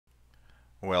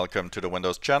Welcome to the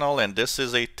Windows channel, and this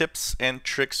is a tips and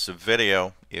tricks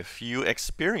video. If you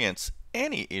experience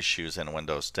any issues in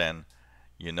Windows 10,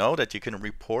 you know that you can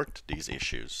report these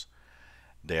issues.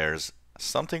 There's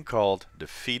something called the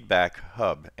Feedback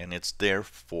Hub, and it's there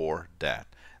for that.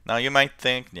 Now you might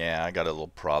think, yeah, I got a little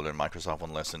problem, Microsoft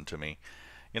won't listen to me.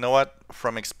 You know what?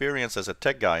 From experience as a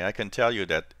tech guy, I can tell you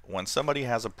that when somebody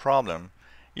has a problem,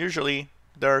 usually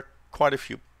there are quite a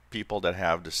few people that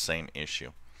have the same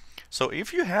issue. So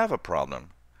if you have a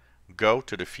problem, go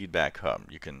to the Feedback Hub.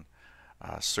 You can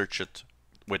search it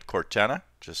with Cortana.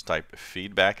 Just type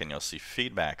feedback and you'll see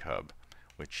Feedback Hub,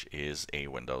 which is a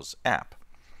Windows app.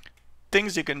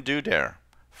 Things you can do there.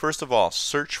 First of all,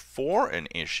 search for an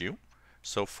issue.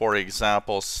 So for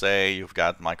example, say you've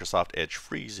got Microsoft Edge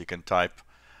Freeze, you can type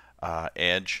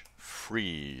Edge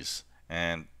Freeze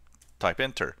and type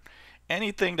enter.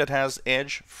 Anything that has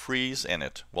Edge Freeze in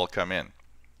it will come in.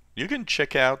 You can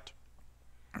check out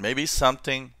maybe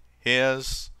something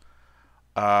is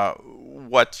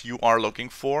what you are looking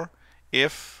for.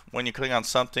 If when you click on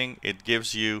something it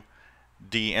gives you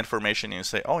the information and you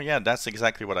say, oh yeah, that's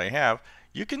exactly what I have,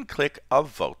 you can click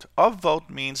upvote. Upvote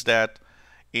means that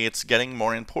it's getting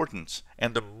more importance,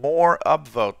 and the more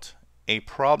upvote a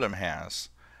problem has,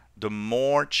 the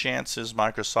more chances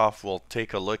Microsoft will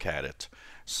take a look at it.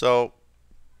 So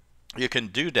you can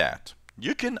do that.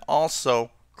 You can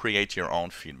also create your own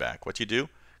feedback. What you do,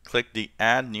 click the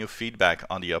Add New Feedback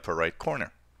on the upper right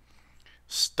corner.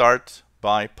 Start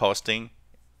by posting,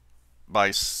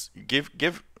 give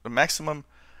the maximum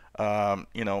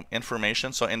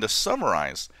information. So in the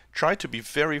summarize, try to be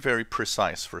very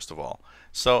precise first of all.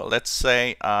 So let's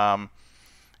say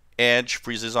Edge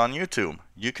freezes on YouTube.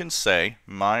 You can say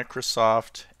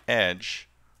Microsoft Edge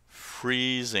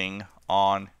freezing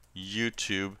on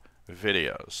YouTube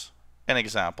videos. An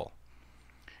example.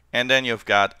 And then you've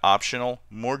got optional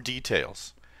more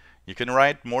details. You can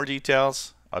write more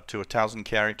details up to 1,000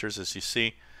 characters, as you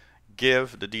see.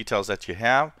 Give the details that you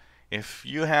have. If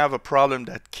you have a problem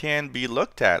that can be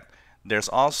looked at, there's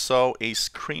also a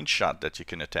screenshot that you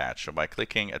can attach. So by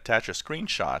clicking attach a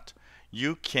screenshot,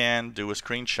 you can do a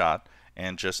screenshot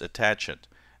and just attach it.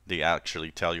 They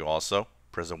actually tell you also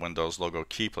press the Windows logo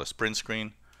key plus print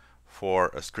screen for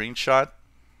a screenshot.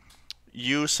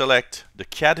 You select the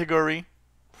category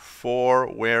for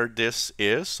where this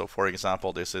is. So for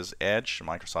example, this is Edge,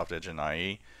 Microsoft Edge and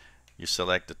IE. You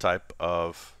select the type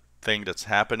of thing that's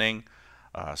happening.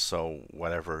 So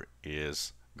whatever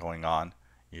is going on,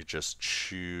 you just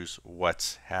choose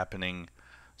what's happening.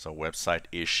 So website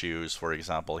issues, for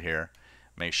example, here.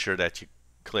 Make sure that you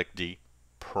click the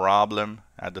problem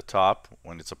at the top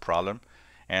when it's a problem.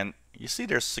 And you see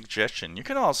there's suggestion. You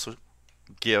can also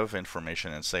give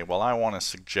information and say, well, I want to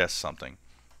suggest something.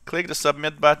 Click the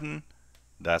submit button.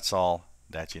 That's all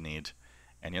that you need.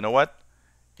 And you know what?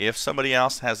 If somebody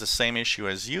else has the same issue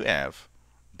as you have,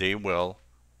 they will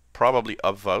probably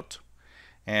upvote,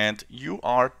 and you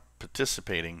are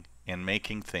participating in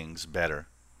making things better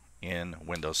in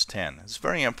Windows 10. It's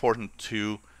very important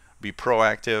to be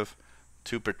proactive,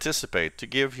 to participate, to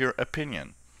give your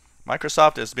opinion.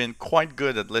 Microsoft has been quite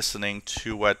good at listening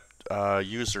to what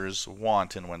users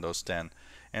want in Windows 10.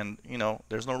 And you know,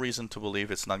 there's no reason to believe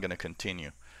it's not going to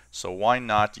continue. So why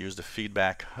not use the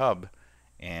Feedback Hub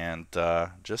and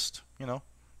just, you know,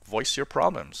 voice your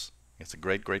problems. It's a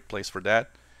great place for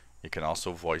that. You can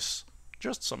also voice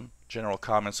just some general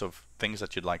comments of things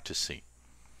that you'd like to see.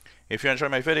 If you enjoy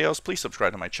my videos, please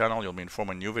subscribe to my channel. You'll be informed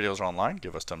when new videos are online.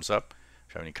 Give us thumbs up.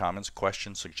 If you have any comments,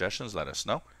 questions, suggestions, let us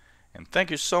know. And thank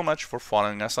you so much for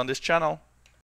following us on this channel.